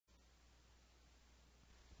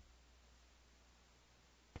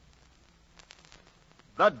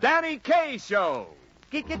The Danny Kaye Show.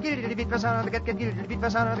 Yes,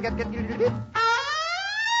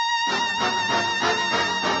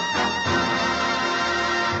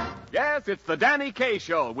 it's the Danny Kaye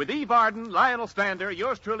Show with Eve Arden, Lionel Stander,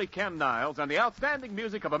 yours truly, Ken Niles, and the outstanding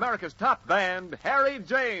music of America's top band, Harry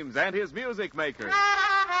James and his music makers.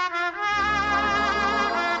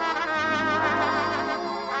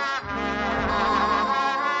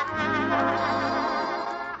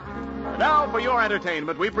 Now, for your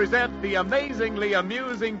entertainment, we present the amazingly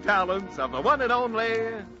amusing talents of the one and only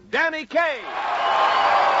Danny Kaye.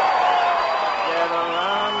 Get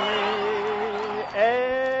around me,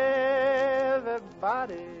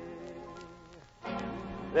 everybody.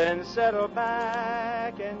 Then settle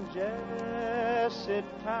back and just sit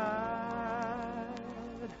tight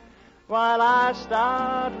while I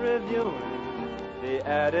start reviewing the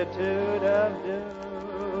attitude of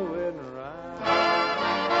doing right.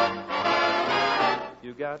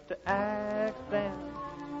 You got to act then,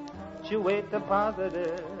 situate the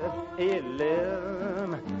positive,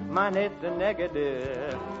 eliminate the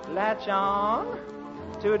negative, latch on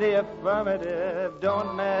to the affirmative,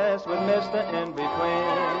 don't mess with Mr. In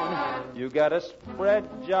Between. You got to spread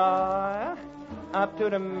joy up to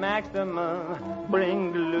the maximum,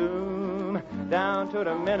 bring gloom down to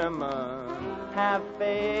the minimum, have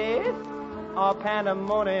faith or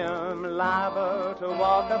pandemonium, liable to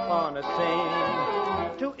walk upon the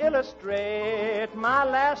scene. To illustrate my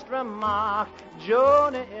last remark,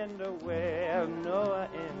 Jonah in the well, Noah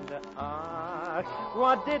in the ark.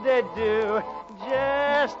 What did they do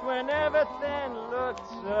just when everything looked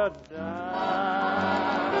so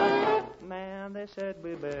dark? Man, they said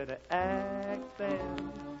we better act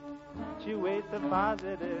then, situate the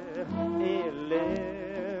positive, eliminate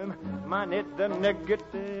the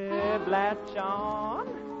negative, latch on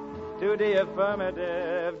to the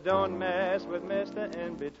affirmative, don't mess with Mr.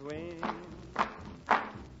 In Between.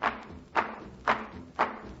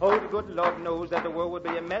 Oh, the good Lord knows that the world would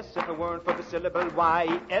be a mess if it weren't for the syllable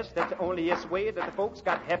Y-E-S. That's the onlyest way that the folks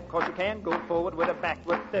got hep, 'cause you can't go forward with a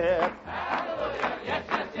backward step. Hallelujah, yes,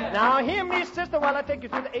 yes, yes. Now hear me, sister, while I take you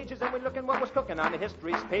through the ages and we look at what was cooking on the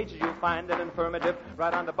history's pages. You'll find that an affirmative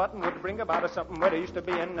right on the button would bring about something where there used to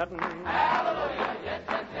be a nothing. Hallelujah, yes,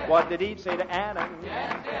 yes, yes. What did Eve say to Adam?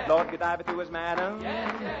 Yes, yes. Lord Godiva to his madam,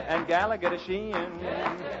 yes, yes. And Gallagher to Sheehan,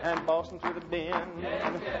 yes, yes. And Boston to the bin,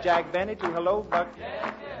 yes, yes. Jack Benny to Hello Buck, yes,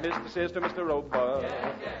 yes. Mr. Sister, Mr. Roebuck, yes,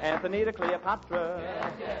 yes. Anthony to Cleopatra,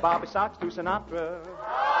 yes, yes. Bobby Sox to Sinatra.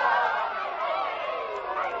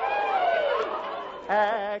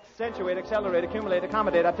 Accentuate, accelerate, accumulate,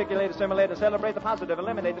 accommodate, articulate, assimilate, and celebrate the positive,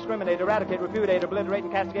 eliminate, discriminate, eradicate, repudiate, obliterate,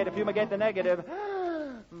 and castigate, and fumigate the negative.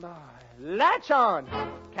 Boy, latch on,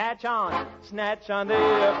 catch on, snatch on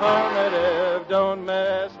the affirmative. Don't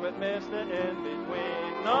mess with Mr. In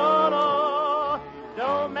Between. No, no,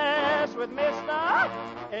 don't mess with Mr.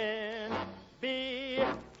 In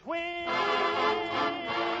Between.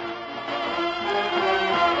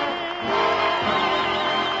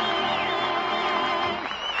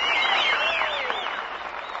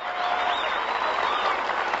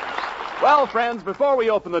 Well, friends, before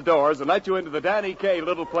we open the doors and let you into the Danny Kaye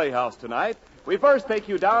Little Playhouse tonight, we first take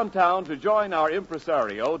you downtown to join our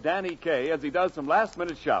impresario, Danny Kaye, as he does some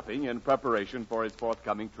last-minute shopping in preparation for his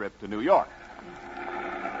forthcoming trip to New York.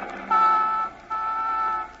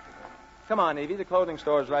 Come on, Evie. The clothing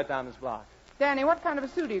store is right down this block. Danny, what kind of a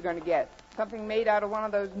suit are you going to get? Something made out of one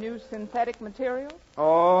of those new synthetic materials?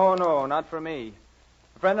 Oh, no, not for me.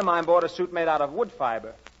 A friend of mine bought a suit made out of wood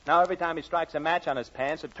fiber. Now every time he strikes a match on his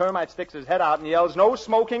pants, a termite sticks his head out and yells, "No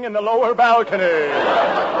smoking in the lower balcony."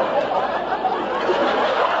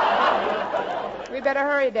 We better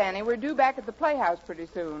hurry, Danny. We're due back at the Playhouse pretty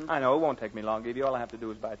soon. I know. It won't take me long, Evie. All I have to do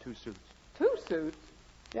is buy 2 suits. 2 suits?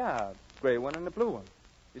 Yeah, a gray one and a blue one.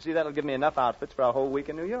 You see, that'll give me enough outfits for a whole week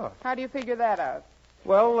in New York. How do you figure that out?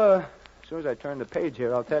 Well, as soon as I turn the page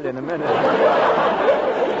here, I'll tell you in a minute.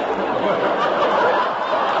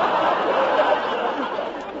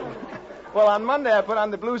 Well, on Monday, I put on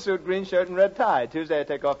the blue suit, green shirt, and red tie. Tuesday, I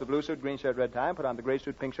take off the blue suit, green shirt, red tie, and put on the gray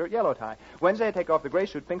suit, pink shirt, yellow tie. Wednesday, I take off the gray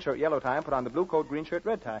suit, pink shirt, yellow tie, and put on the blue coat, green shirt,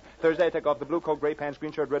 red tie. Thursday, I take off the blue coat, gray pants,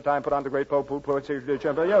 green shirt, red tie, and put on the gray coat, blue coat,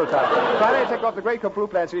 yellow tie. Friday, I take off the gray coat, blue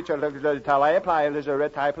pants, green shirt, red tie. I apply a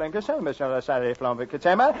red tie, plain Saturday, flump. I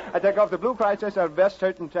take off the blue Christ, vest,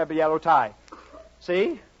 shirt, and yellow tie.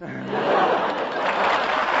 See?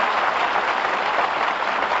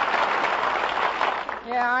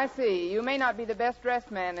 Yeah, I see. You may not be the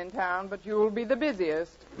best-dressed man in town, but you'll be the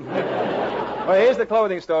busiest. Well, here's the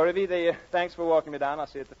clothing store, Ivy. Thanks for walking me down. I'll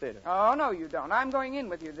see you at the theater. Oh, no, you don't. I'm going in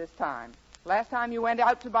with you this time. Last time you went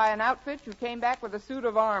out to buy an outfit, you came back with a suit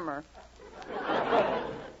of armor.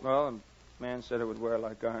 Well, the man said it would wear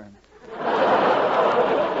like iron. That's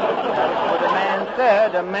what the man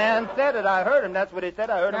said. The man said it. I heard him. That's what he said.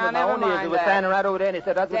 I heard him with my own ears. He was standing right over there, and he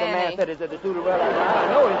said, that's what the man said. He said, the suit will wear like iron.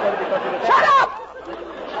 I know he said it because of the... Shut up!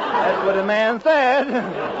 That's what the man said.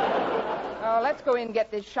 Oh, let's go in and get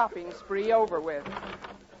this shopping spree over with.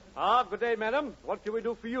 Good day, madam. What can we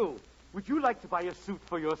do for you? Would you like to buy a suit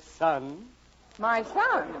for your son? My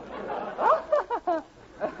son?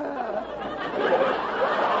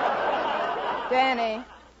 Danny,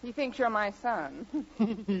 he thinks you're my son.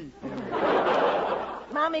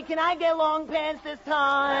 Mommy, can I get long pants this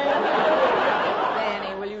time?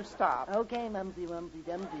 Danny, will you stop? Okay, Mumsy, Wumsy,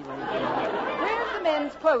 Dumsy, Wumsy. Where's the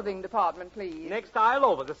men's clothing department, please? Next aisle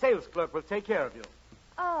over. The sales clerk will take care of you.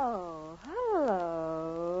 Oh,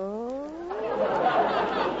 hello.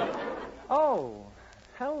 Oh,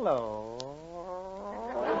 hello.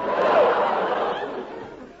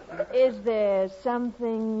 Is there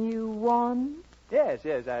something you want? Yes,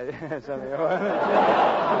 I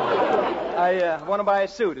want to buy a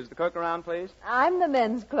suit. Is the clerk around, please? I'm the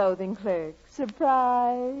men's clothing clerk.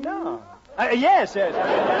 Surprise? No. Yes.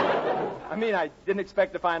 I mean, I didn't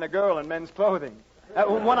expect to find a girl in men's clothing.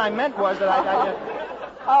 What I meant was that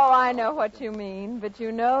Oh, I know what you mean, but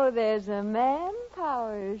you know there's a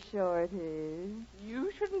manpower shortage.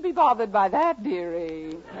 You shouldn't be bothered by that,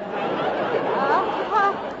 dearie.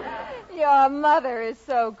 Your mother is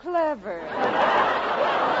so clever.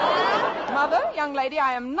 Mother, young lady,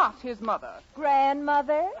 I am not his mother.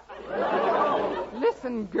 Grandmother?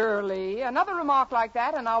 Listen, girlie, another remark like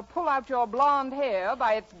that and I'll pull out your blonde hair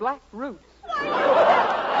by its black roots.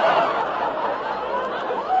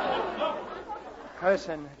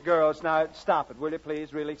 Listen, girls, now stop it, will you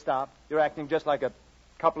please? Really stop. You're acting just like a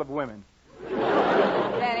couple of women.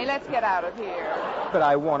 Danny, let's get out of here. But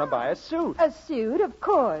I want to buy a suit. A suit, of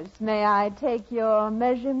course. May I take your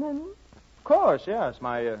measurements? Of course, yes.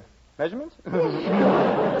 My measurements?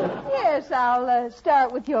 Yes, I'll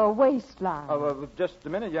start with your waistline. Just a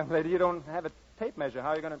minute, young lady. You don't have a tape measure. How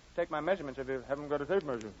are you going to take my measurements if you haven't got a tape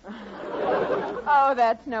measure? Oh,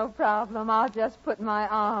 that's no problem. I'll just put my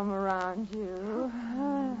arm around you.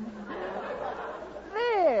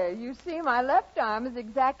 There, you see, my left arm is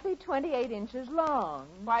exactly 28 inches long.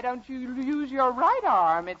 Why don't you use your right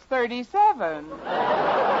arm? It's 37. Evie,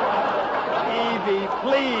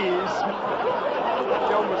 please.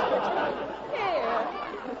 Joe was... Here.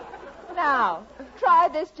 Now, try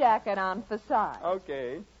this jacket on for size.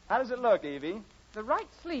 Okay. How does it look, Evie? The right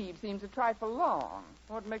sleeve seems a trifle long.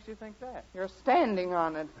 What makes you think that? You're standing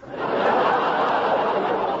on it.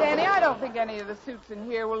 Danny, I don't think any of the suits in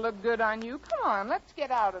here will look good on you. Come on, let's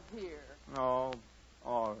get out of here. Oh,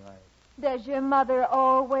 all right. Does your mother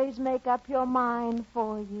always make up your mind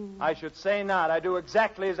for you? I should say not. I do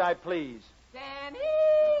exactly as I please.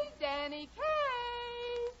 Danny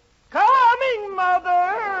Kaye. Coming,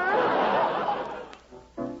 Mother!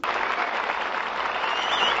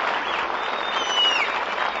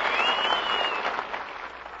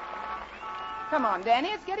 Come on, Danny,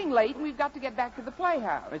 it's getting late and we've got to get back to the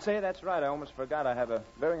playhouse. I'd say that's right. I almost forgot I have a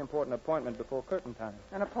very important appointment before curtain time.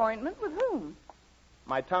 An appointment with whom?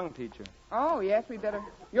 My tongue teacher. Oh, yes, we better...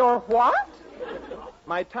 Your what?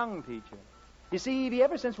 My tongue teacher. You see, Evie,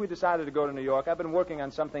 ever since we decided to go to New York, I've been working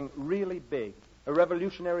on something really big, a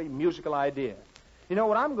revolutionary musical idea. You know,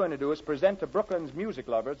 what I'm going to do is present to Brooklyn's music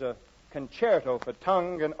lovers a concerto for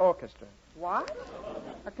tongue and orchestra. What?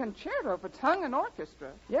 A concerto for tongue and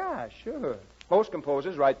orchestra? Yeah, sure. Most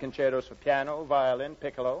composers write concertos for piano, violin,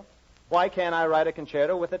 piccolo. Why can't I write a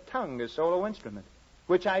concerto with a tongue as solo instrument?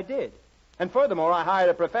 Which I did. And furthermore, I hired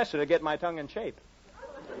a professor to get my tongue in shape.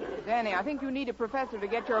 Danny, I think you need a professor to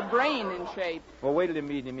get your brain in shape. Well, wait till you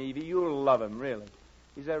meet him, Evie. You'll love him, really.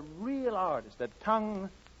 He's a real artist, a tongue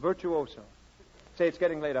virtuoso. Say, it's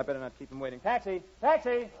getting late. I better not keep him waiting. Taxi!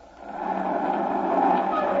 Taxi!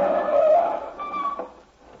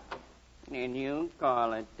 Did you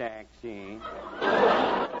call a taxi?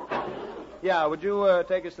 Yeah, would you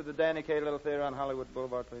take us to the Danny Kaye Little Theater on Hollywood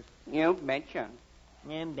Boulevard, please? You betcha.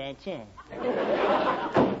 You betcha.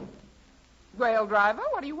 Well, driver,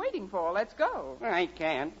 what are you waiting for? Let's go. I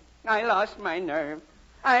can't. I lost my nerve.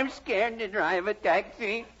 I'm scared to drive a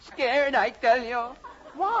taxi. Scared, I tell you.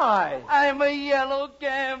 Why? I'm a yellow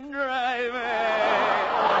cab driver.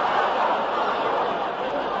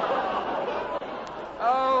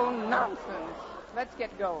 Oh, nonsense. Let's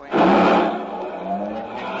get going.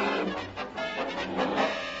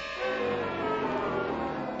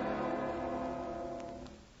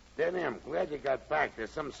 Danny, I'm glad you got back.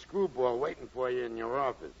 There's some screwball waiting for you in your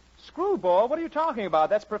office. Screwball? What are you talking about?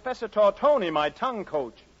 That's Professor Tortoni, my tongue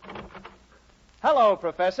coach. Hello,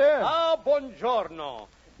 Professor. Ah, buongiorno.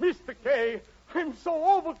 Mr. Kaye, I'm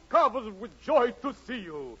so overcovered with joy to see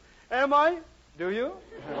you. Am I? Do you?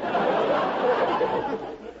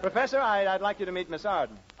 Professor, I'd like you to meet Miss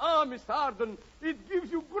Arden. Ah, Miss Arden, it gives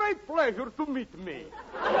you great pleasure to meet me.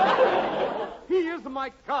 Here's my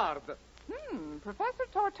card. Professor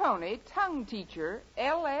Tortoni, tongue teacher,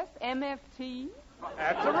 LSMFT.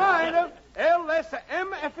 That's right.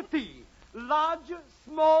 LSMFT. Large,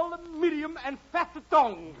 small, medium, and fat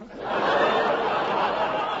tongue.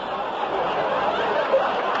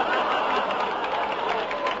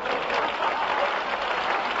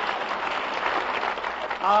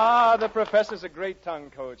 Ah, the professor's a great tongue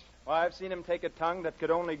coach. Well, I've seen him take a tongue that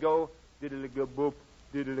could only go diddly-ga-boop,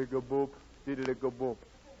 diddly-ga-boop, diddly-ga-boop.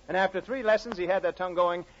 And after 3 lessons, he had that tongue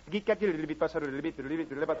going. Oh,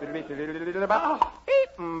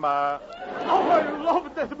 I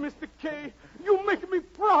love that, Mr. Kaye. You make me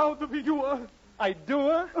proud of you. I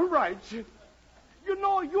do? Right. You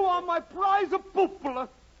know, you are my prize pupil.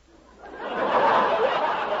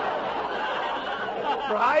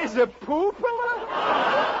 Prize a pupil?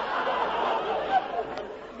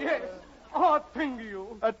 Yes. Oh, thank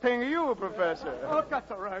you. Thank you, Professor. Oh, that's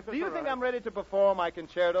all right. Do you think I'm ready to perform my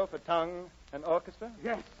concerto for tongue and orchestra?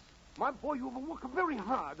 Yes. My boy, you have worked very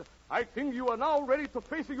hard. I think you are now ready to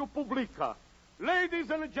face your publica. Ladies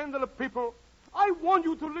and gentlemen people, I want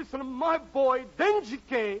you to listen to my boy, Denji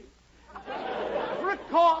Kaye.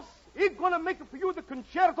 Because he's going to make for you the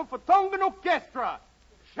concerto for tongue and orchestra.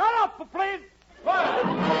 Shut up, please.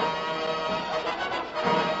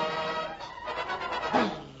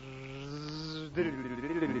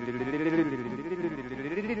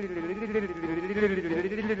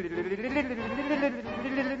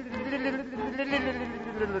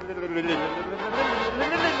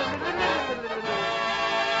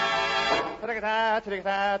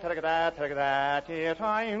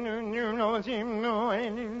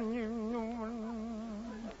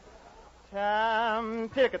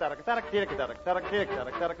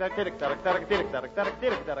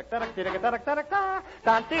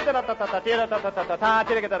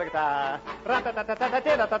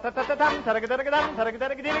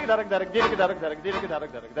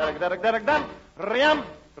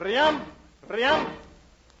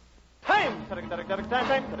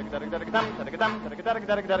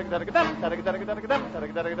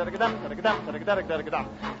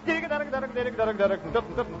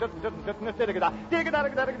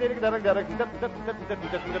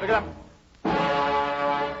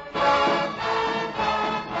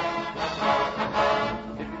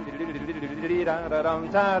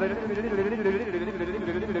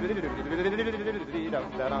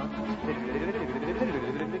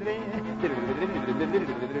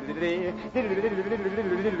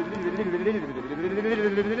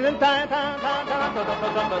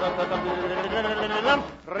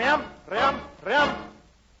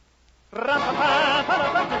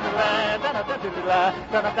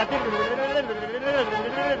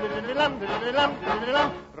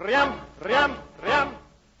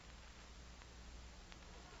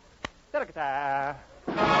 Time.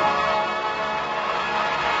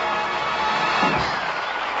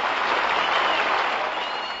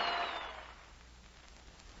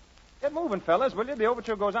 Get moving, fellas, will you? The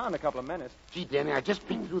overture goes on in a couple of minutes. Gee, Danny, I just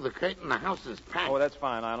peeked through the curtain. The house is packed. Oh, that's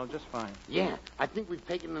fine, Arnold, just fine. Yeah, I think we've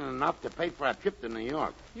taken in enough to pay for our trip to New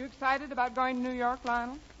York. You excited about going to New York,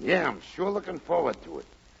 Lionel? Yeah, I'm sure looking forward to it.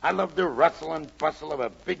 I love the rustle and bustle of a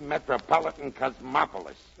big metropolitan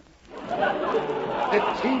cosmopolis. The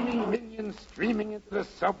teeming millions streaming into the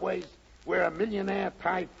subways where a millionaire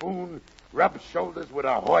typhoon rubs shoulders with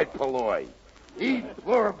a hoi polloi. E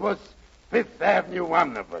pluribus Fifth Avenue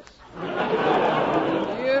omnibus.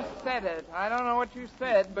 You said it. I don't know what you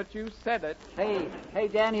said, but you said it. Hey,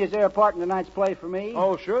 Danny, is there a part in tonight's play for me?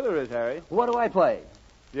 Oh, sure there is, Harry. What do I play?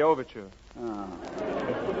 The overture. Oh.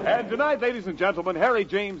 And tonight, ladies and gentlemen, Harry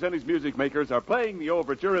James and his music makers are playing the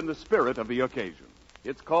overture in the spirit of the occasion.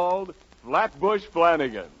 It's called Flatbush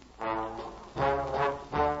Flanagan.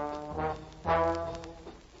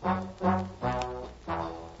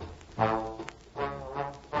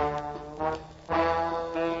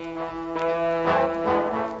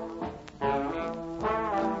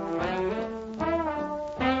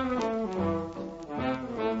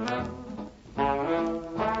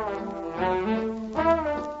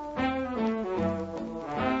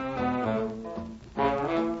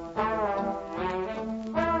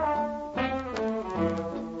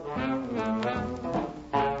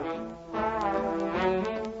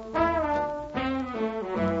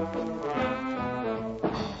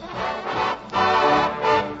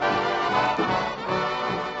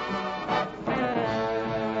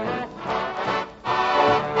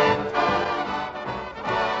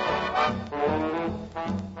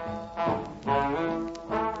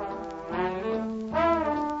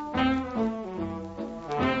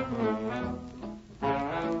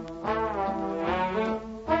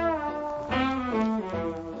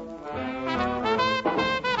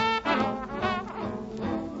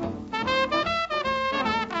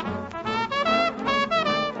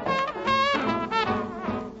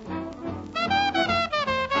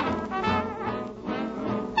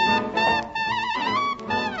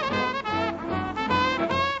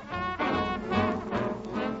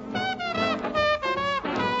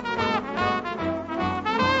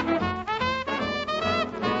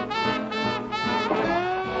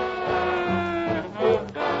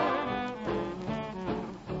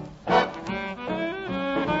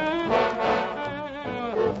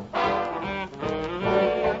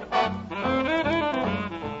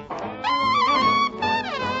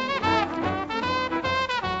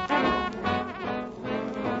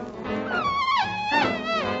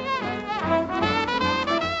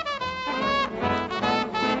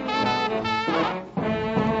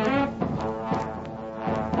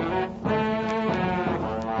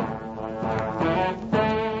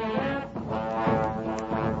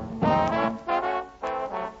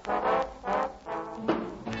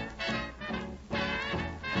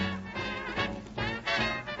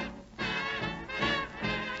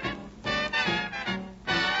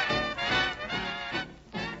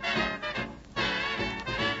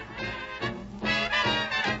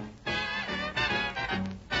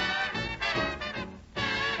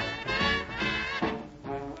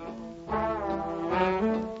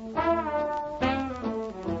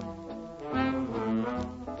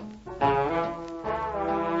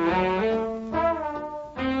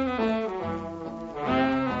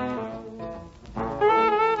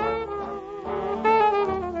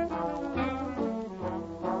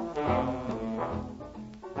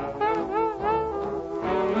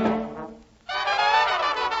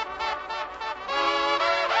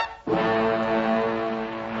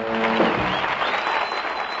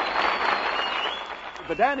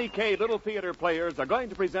 the Danny Kaye Little Theater Players are going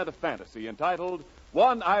to present a fantasy entitled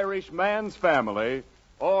One Irish Man's Family,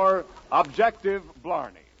 or Objective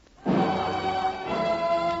Blarney.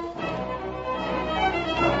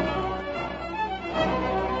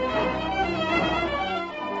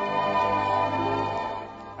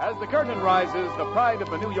 As the curtain rises, the pride of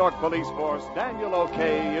the New York police force, Daniel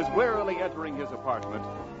O'Kay, is wearily entering his apartment.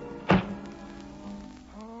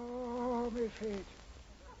 Oh, me feet.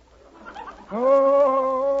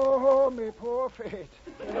 Oh, me poor feet.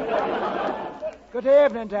 Good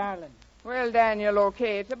evening, darling. Well, Daniel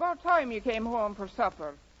O'Kay, it's about time you came home for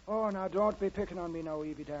supper. Oh, now, don't be picking on me now,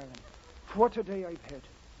 Evie, darling. What a day I've had.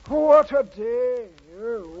 What a day.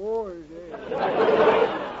 Oh, a day.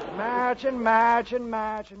 Imagine.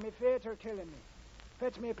 Me feet are killing me.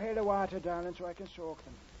 Fetch me a pail of water, darling, so I can soak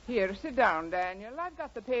them. Here, sit down, Daniel. I've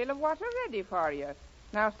got the pail of water ready for you.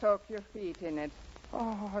 Now soak your feet in it.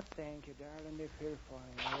 Oh, thank you, darling. They feel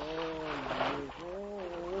fine.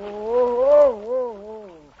 Oh.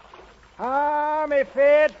 Ah, me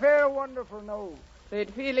feet feel wonderful now. They'd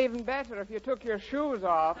feel even better if you took your shoes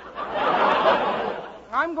off.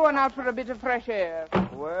 I'm going out for a bit of fresh air.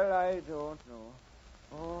 Well, I don't know.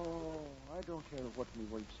 Oh, I don't care what my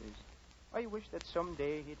wife says. I wish that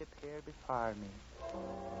someday he'd appear before me.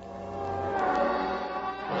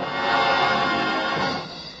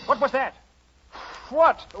 What was that?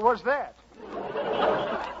 What was that?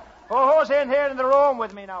 Oh, who's in here in the room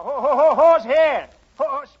with me now? Who's here?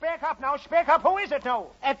 Speak up now, speak up. Who is it now?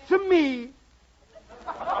 It's me.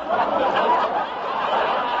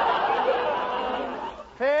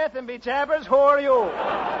 Faith and be jabbers, who are you?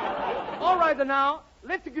 All right, now,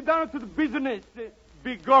 let's get down to the business.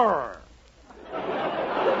 Bigger.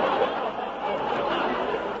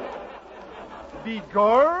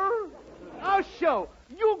 Bigger? I'll show.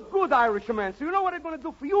 You good Irishman, so you know what I'm going to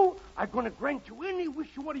do for you? I'm going to grant you any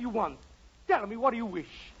wish. What do you want? Tell me, what do you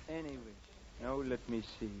wish? Any wish. Now, let me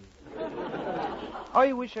see.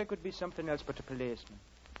 I wish I could be something else but a policeman.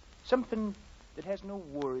 Something that has no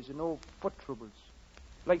worries and no foot troubles.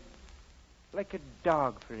 Like a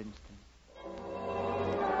dog, for instance.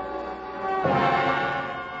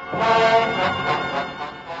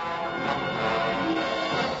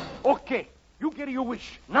 Okay, you get your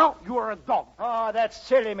wish. Now you are a dog. Oh, that's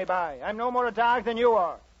silly, me boy. I'm no more a dog than you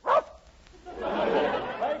are. By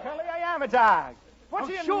golly, I am a dog. What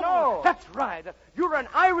do you know? That's right. You're an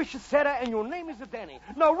Irish setter, and your name is Danny.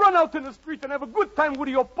 Now run out in the street and have a good time with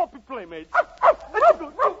your puppy playmates.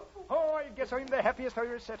 Oh, I guess I'm the happiest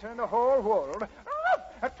Irish setter in the whole world.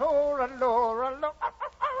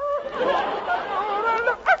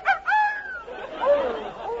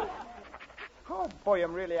 Oh, boy,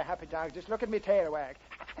 I'm really a happy dog. Just look at me tail wag.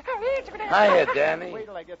 Hiya, Danny. Wait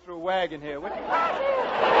till I get through wagging here.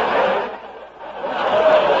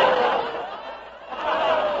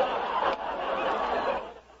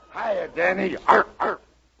 Hiya, Danny. Arr, arr.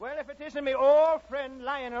 Well, if it isn't me old friend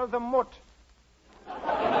Lionel the Mutt.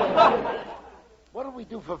 What do we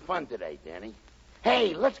do for fun today, Danny?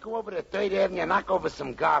 Hey, let's go over to 3rd Avenue and knock over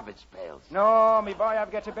some garbage pails. No, me boy,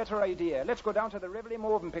 I've got a better idea. Let's go down to the Rivoli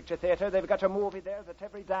Moving Picture Theater. They've got a movie there that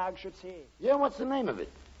every dog should see. Yeah, what's the name of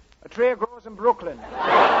it? A Tree Grows in Brooklyn.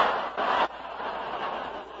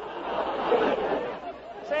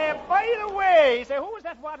 Say, by the way, who was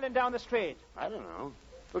that waddling down the street? I don't know.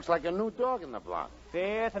 Looks like a new dog in the block.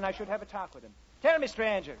 Faith, and I should have a talk with him. Tell me,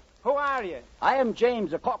 stranger, who are you? I am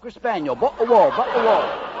James, a Cocker Spaniel. Butt the wall.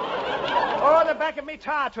 Oh, the back of me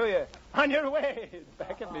tar to you. On your way.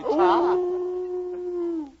 Back of me tar.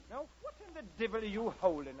 Now, what in the devil are you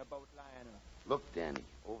howling about, Lionel? Look, Danny,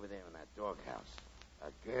 over there in that doghouse.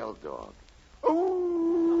 A girl dog.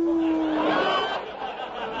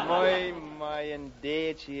 My, and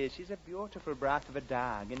there she is. She's a beautiful brat of a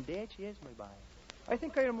dog, and there she is, my boy. I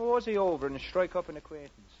think I'll mosey over and strike up an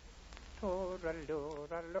acquaintance.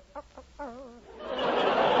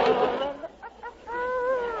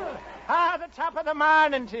 The top of the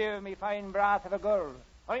morning to you, me fine brat of a girl.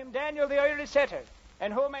 I am Daniel the Irish setter,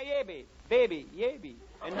 and who may ye be? Baby, ye be.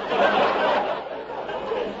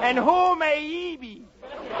 And who may ye be?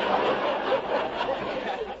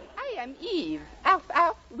 I am Eve. Alf,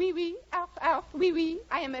 alf, wee wee, alf, alf, wee wee.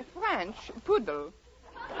 I am a French poodle.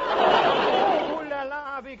 Oh, la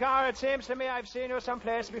la, because it seems to me I've seen you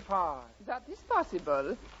someplace before. That is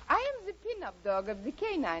possible. I am the pin-up dog of the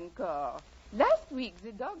Canine Corps. Last week,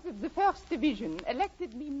 the dogs of the 1st Division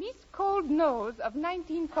elected me Miss Cold Nose of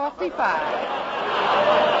 1945.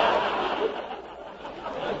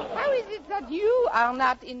 How is it that you are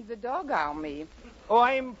not in the dog army? Oh,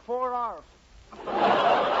 I'm 4 off.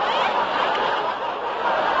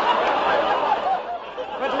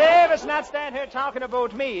 let's not stand here talking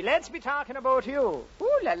about me. Let's be talking about you.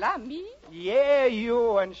 Ooh la la, me? Yeah,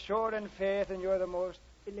 you, and sure and faith, and you're the most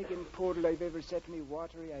elegant poodle I've ever set me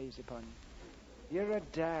watery eyes upon. You're a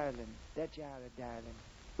darling. That you're a darling.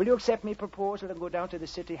 Will you accept me proposal and go down to the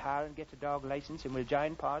city hall and get a dog license, and we'll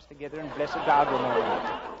join paws together and bless a dog removal?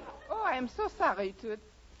 Oh, I am so sorry, Toot.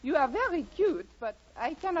 You are very cute, but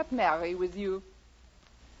I cannot marry with you.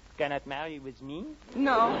 Cannot marry with me?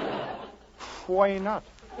 No. Why not?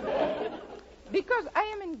 Because I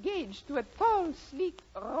am engaged to a tall, sleek,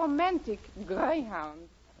 romantic greyhound.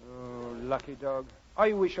 Oh, lucky dog.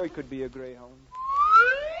 I wish I could be a greyhound.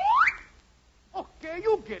 Okay,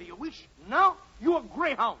 you get your wish. Now you're a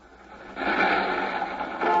greyhound.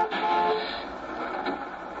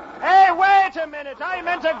 Hey, wait a minute. I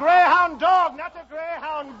meant a greyhound dog, not a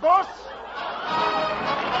greyhound bus.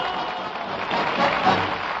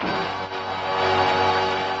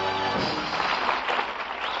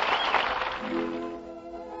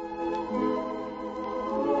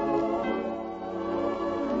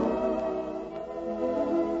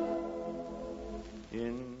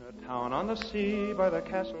 On the sea by the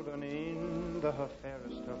castle Dunedin, the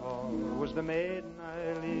fairest of all was the maiden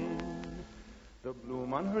Eileen. The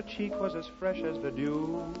bloom on her cheek was as fresh as the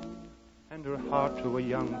dew, and her heart to a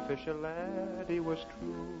young fisher laddie was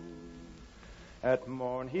true. At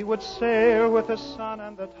morn he would sail with the sun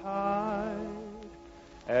and the tide,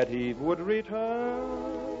 at eve would return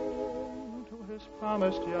to his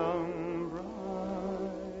promised young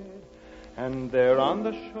bride. And there on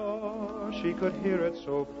the shore she could hear it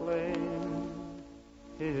so plain,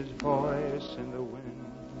 his voice in the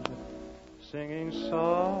wind, singing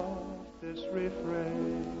soft this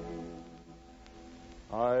refrain.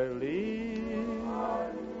 Eileen,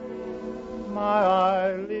 my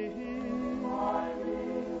Eileen,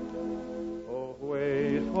 oh,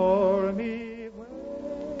 wait for me,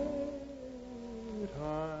 wait,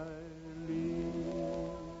 Eileen.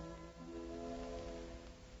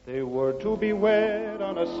 They were to be wed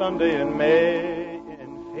on a Sunday in May.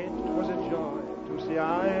 In faith 'twas a joy to see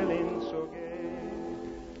Eileen so gay.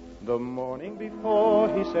 The morning before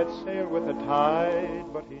he set sail with the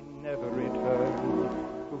tide, but he never returned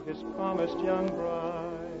to his promised young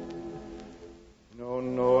bride. No,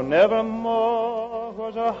 no, nevermore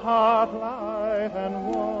was her heart light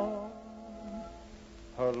and warm.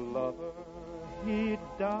 Her lover, he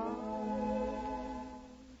died.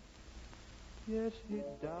 Yes, he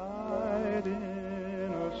died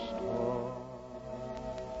in a storm.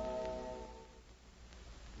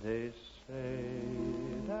 They say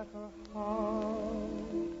that her heart,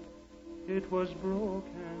 it was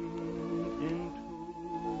broken in two.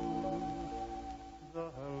 The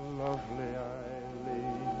lovely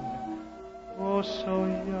Eileen, oh, so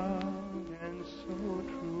young and so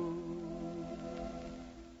true.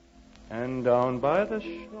 And down by the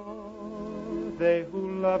shore, they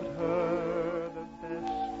who loved her the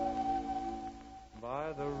best,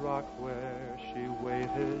 by the rock where she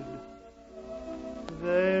waited,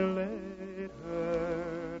 they laid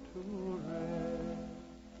her to rest.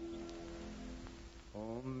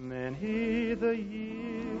 Oh, many the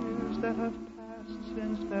years that have passed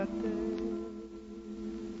since that day,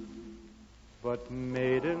 but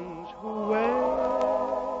maidens who wait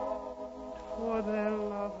for their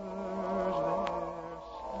lovers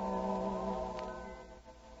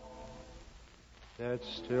there say that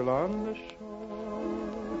still on the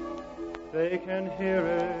shore they can hear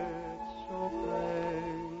it so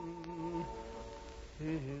plain,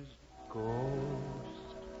 his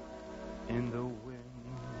ghost in the wind,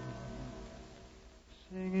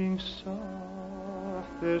 singing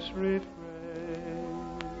soft this refrain.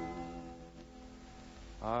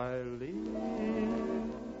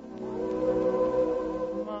 Eileen,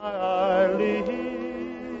 my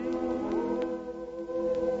Eileen,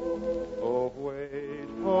 oh, wait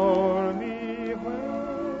for me,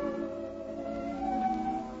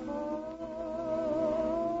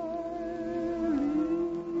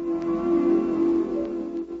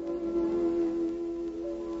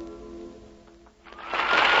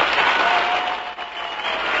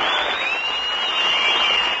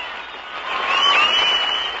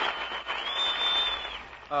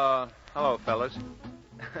 hello, fellas.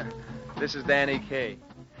 This is Danny Kaye.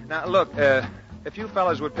 Now, look, if you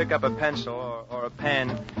fellas would pick up a pencil or a pen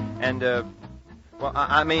and,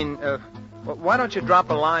 why don't you drop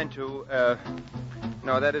a line to,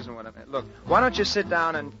 no, that isn't what I meant. Look, why don't you sit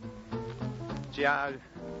down and,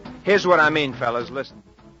 here's what I mean, fellas, listen.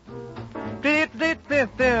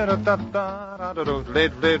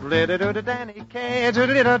 Danny Kaye.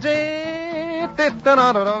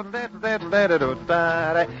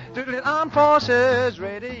 Armed Forces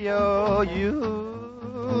Radio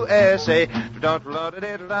USA.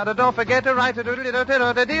 Don't forget to write.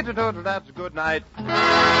 Good night.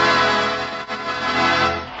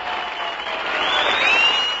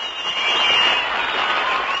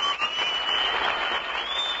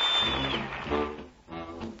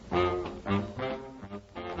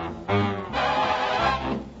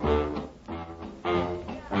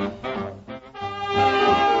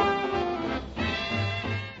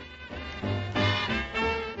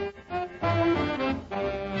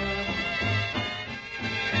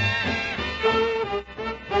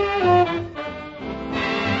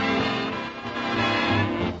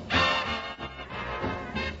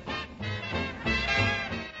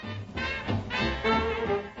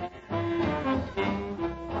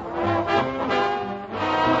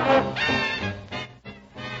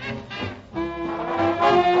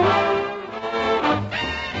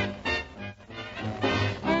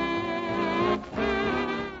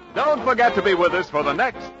 Don't forget to be with us for the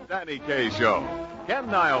next Danny Kaye Show. Ken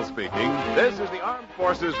Niles speaking. This is the Armed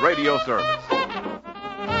Forces Radio Service.